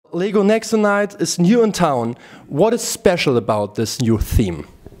Lego Nexo Night is new in town. What is special about this new theme?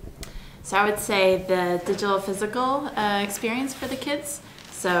 So I would say the digital physical experience for the kids.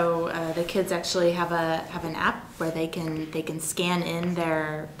 So the kids actually have an app where they can scan in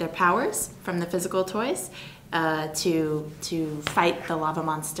their powers from the physical toys to fight the lava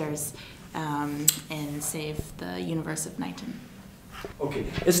monsters and save the universe of Nighton. Okay.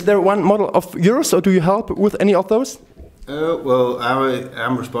 Is there one model of yours, or do you help with any of those? Well,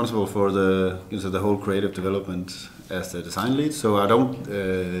 I'm responsible for the whole creative development as the design lead, so I don't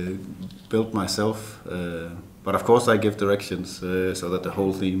build myself, but of course I give directions so that the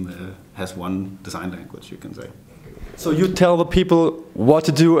whole theme has one design language, you can say. So you tell the people what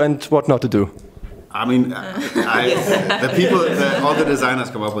to do and what not to do? I mean, all the designers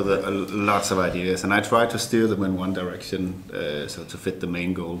come up with lots of ideas, and I try to steer them in one direction, so to fit the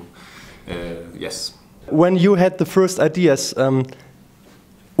main goal. Yes. When you had the first ideas,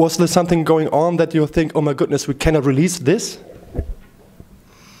 was there something going on that you think, oh my goodness, we cannot release this?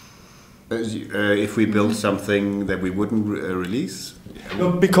 If we build something that we wouldn't release? No,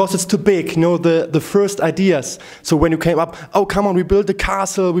 because it's too big, you know, the first ideas. So when you came up, oh come on, we build a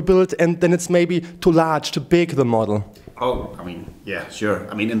castle, and then it's maybe too large, too big, the model. Oh, I mean, yeah, sure.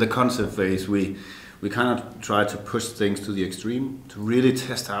 I mean, in the concept phase, we kind of try to push things to the extreme, to really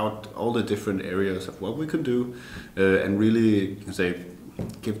test out all the different areas of what we can do, and really, you can say,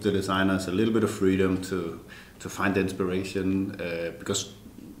 give the designers a little bit of freedom to find inspiration, because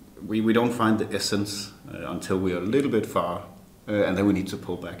we don't find the essence until we are a little bit far, and then we need to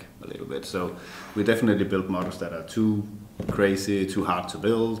pull back a little bit. So we definitely build models that are too crazy, too hard to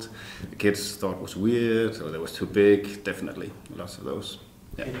build. The kids thought was weird, or they was too big. Definitely, lots of those.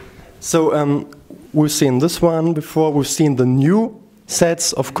 Yeah. So we've seen this one before. We've seen the new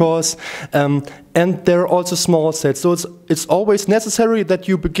sets, of course, and there are also small sets. So it's always necessary that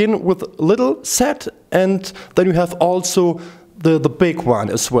you begin with a little set, and then you have also the big one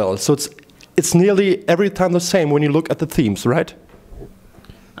as well. So it's nearly every time the same when you look at the themes, right?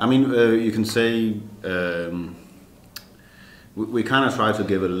 I mean, you can say we kind of try to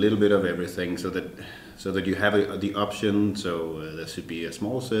give a little bit of everything, so that you have the option. So there should be a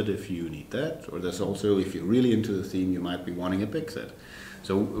small set if you need that, or there's also, if you're really into the theme, you might be wanting a big set.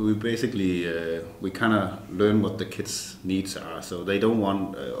 So we basically we kind of learn what the kids' needs are. So they don't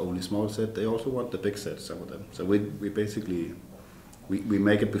want only small set; they also want the big set. Some of them. So we basically we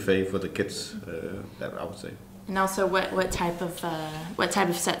make a buffet for the kids. That I would say. And also, what type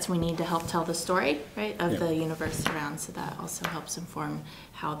of sets we need to help tell the story, right, of the universe around. So that also helps inform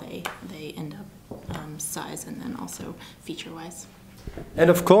how they end up size and then also feature-wise. And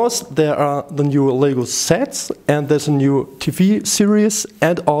of course, there are the new Lego sets, and there's a new TV series,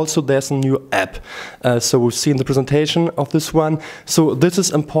 and also there's a new app. So we've seen the presentation of this one. So this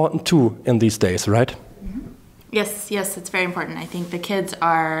is important too in these days, right? Yes, it's very important. I think the kids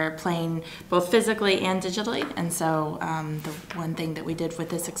are playing both physically and digitally, and so the one thing that we did with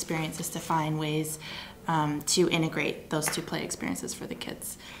this experience is to find ways to integrate those two play experiences for the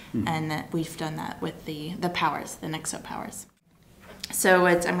kids, and that we've done that with the powers, the Nexo powers. So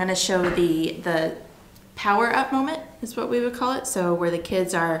I'm going to show the power up moment is what we would call it. So where the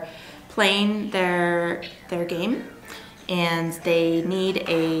kids are playing their game, and they need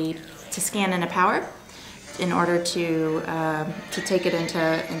to scan in a power in order to take it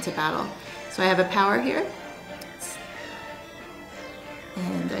into battle. So I have a power here,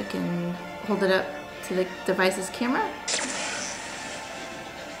 and I can hold it up to the device's camera.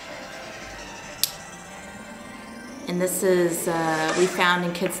 And this is, we found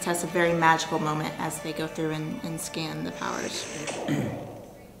in Kids Test, a very magical moment as they go through and scan the powers.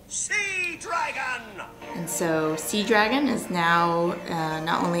 Sea Dragon! And so Sea Dragon is now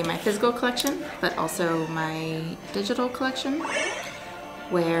not only my physical collection, but also my digital collection,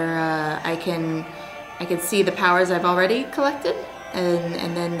 where I can see the powers I've already collected,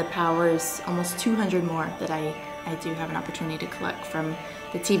 and then the powers, almost 200 more that I do have an opportunity to collect from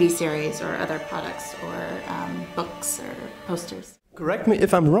the TV series or other products or books or posters. Correct me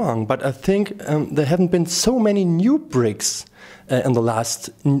if I'm wrong, but I think there haven't been so many new bricks in the last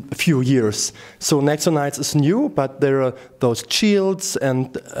few years. So Nexo Nights is new, but there are those shields,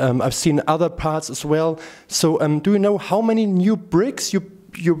 and I've seen other parts as well. So do you know how many new bricks you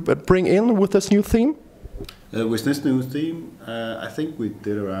bring in with this new theme? With this new theme, I think we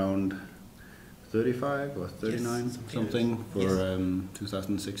did around 35 or 39, something for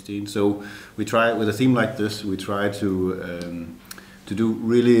 2016. So we try, with a theme like this, we try to do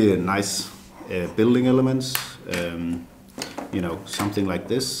really nice building elements. You know, something like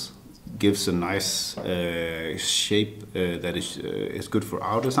this gives a nice shape that is good for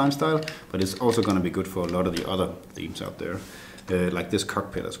our design style, but it's also going to be good for a lot of the other themes out there, like this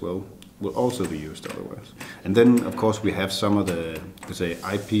cockpit as well will also be used otherwise. And then of course we have some of the, you say,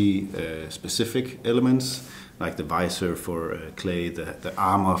 IP specific elements, like the visor for Clay, the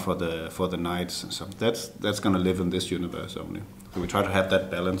armor for the knights, and so that's going to live in this universe only. So we try to have that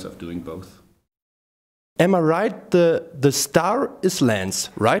balance of doing both. Am I right? The star is Lance,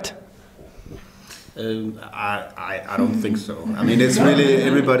 right? I don't think so. I mean, it's really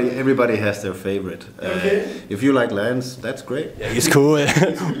everybody has their favorite. If you like Lance, that's great. Yeah, he's cool.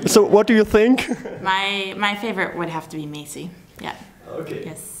 So what do you think? My favorite would have to be Macy. Yeah. Okay.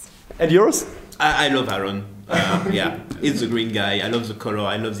 Yes. And yours? I love Aaron. Yeah, he's a green guy. I love the color.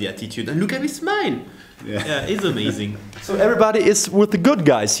 I love the attitude. And look at his smile. Yeah, he's amazing. So everybody is with the good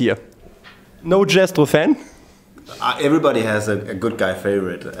guys here. No Jestro fan? Everybody has a good guy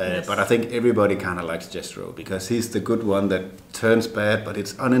favorite, but I think everybody kind of likes Jestro because he's the good one that turns bad, but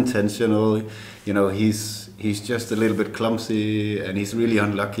it's unintentional. You know, he's just a little bit clumsy and he's really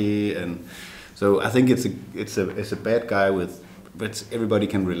unlucky, and so I think it's a bad guy but everybody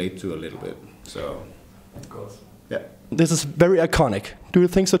can relate to a little bit. So, of course, yeah. This is very iconic. Do you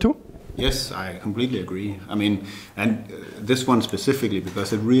think so too? Yes, I completely agree. I mean, and this one specifically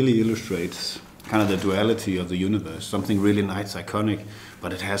because it really illustrates kind of the duality of the universe. Something really nice, iconic,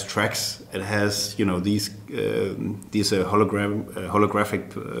 but it has tracks. It has, you know, these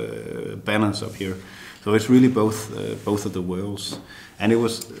holographic banners up here. So it's really both of the worlds. And it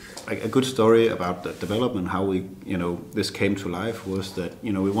was like a good story about the development. How we, you know, this came to life was that,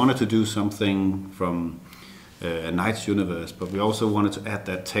 you know, we wanted to do something from a Knights universe, but we also wanted to add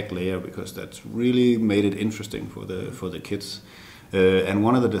that tech layer because that's really made it interesting for the kids. And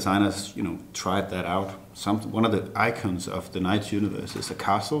one of the designers, you know, tried that out. One of the icons of the Knights universe is a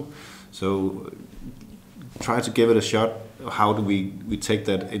castle. So try to give it a shot. How do we take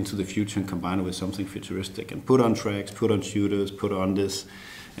that into the future and combine it with something futuristic and put on tracks, put on shooters, put on this.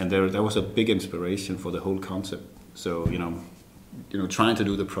 And there was a big inspiration for the whole concept. So, you know, trying to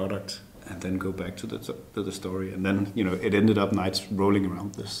do the product and then go back to the story. And then, you know, it ended up Knights rolling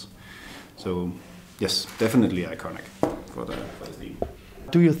around this. So, yes, definitely iconic for the theme.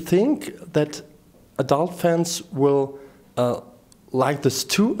 Do you think that adult fans will like this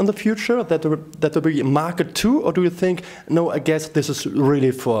too in the future? That there will be a market too? Or do you think, no, I guess this is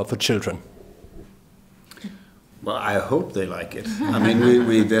really for children? Well, I hope they like it. I mean,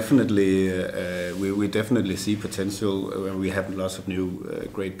 we definitely see potential. We have lots of new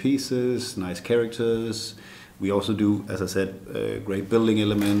great pieces, nice characters. We also do, as I said, great building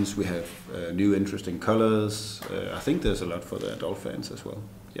elements. We have new interesting colors. I think there's a lot for the adult fans as well.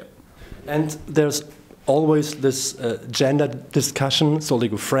 Yeah. And there's always this gender discussion. So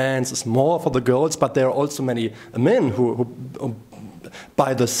Lego France is more for the girls, but there are also many men who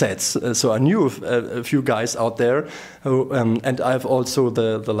buy the sets. So I knew a few guys out there, who, and I have also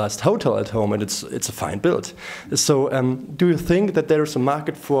the last hotel at home, and it's a fine build. So do you think that there is a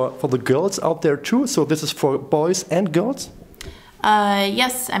market for the girls out there too? So this is for boys and girls?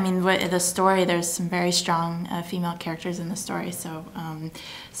 Yes, I mean the story. There's some very strong female characters in the story. So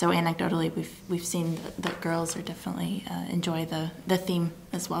so anecdotally, we've seen that girls are definitely enjoy the theme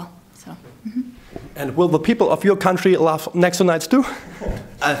as well. So. Mm-hmm. And will the people of your country love Nexo Knights too?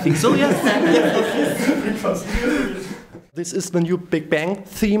 I think so, yes. This is the new Big Bang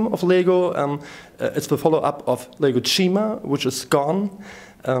theme of Lego. It's the follow-up of Lego Chima, which is gone.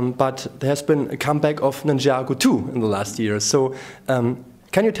 But there has been a comeback of Ninjago 2 in the last year. So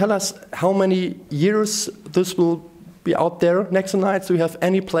can you tell us how many years this will be out there, Nexo Knights? Do you have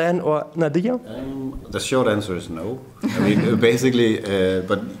any plan or an idea? The short answer is no. I mean, basically,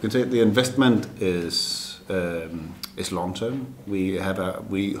 but you can say the investment is long term. We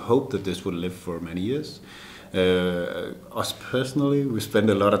hope that this will live for many years. Us personally, we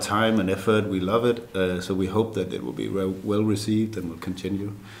spend a lot of time and effort. We love it, so we hope that it will be well received and will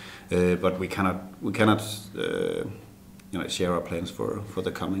continue. But we cannot share our plans for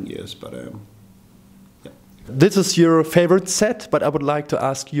the coming years. But this is your favorite set, but I would like to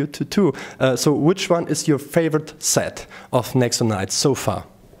ask you too. So which one is your favorite set of Nexo Knights so far?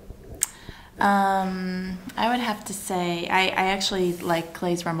 I would have to say I actually like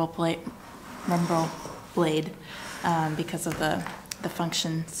Clay's Rumble Blade because of the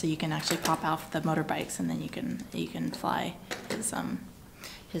function. So you can actually pop out the motorbikes, and then you can fly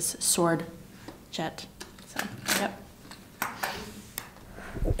his sword jet. So yep.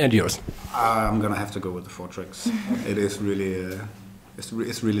 And yours? I'm gonna have to go with the Fortrix. It is really,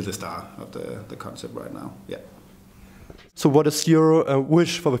 it's really the star of the concept right now. Yeah. So what is your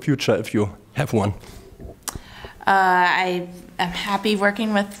wish for the future, if you have one? I am happy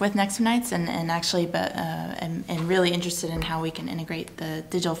working with Nexo Nights and actually am really interested in how we can integrate the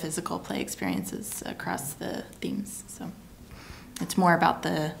digital physical play experiences across the themes. So it's more about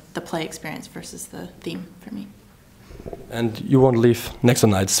the play experience versus the theme for me. And you won't leave Nexo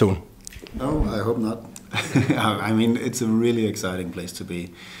Nights soon? No, I hope not. I mean, it's a really exciting place to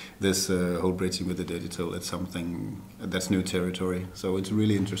be. This whole bridging with the digital, it's something that's new territory. So it's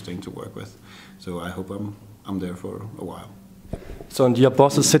really interesting to work with. So I hope I'm there for a while. So, and your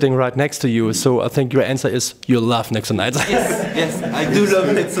boss is sitting right next to you, so I think your answer is you love Nexo Nights. Yes, I do love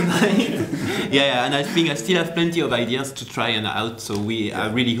Nexo Nights. Yeah, and I think I still have plenty of ideas to try and out, so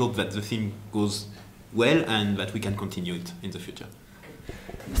I really hope that the theme goes well and that we can continue it in the future.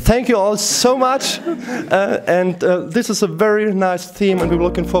 Thank you all so much, and this is a very nice theme, and we're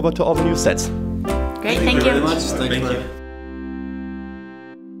looking forward to all the new sets. Great, thank you. Very much. Thank you.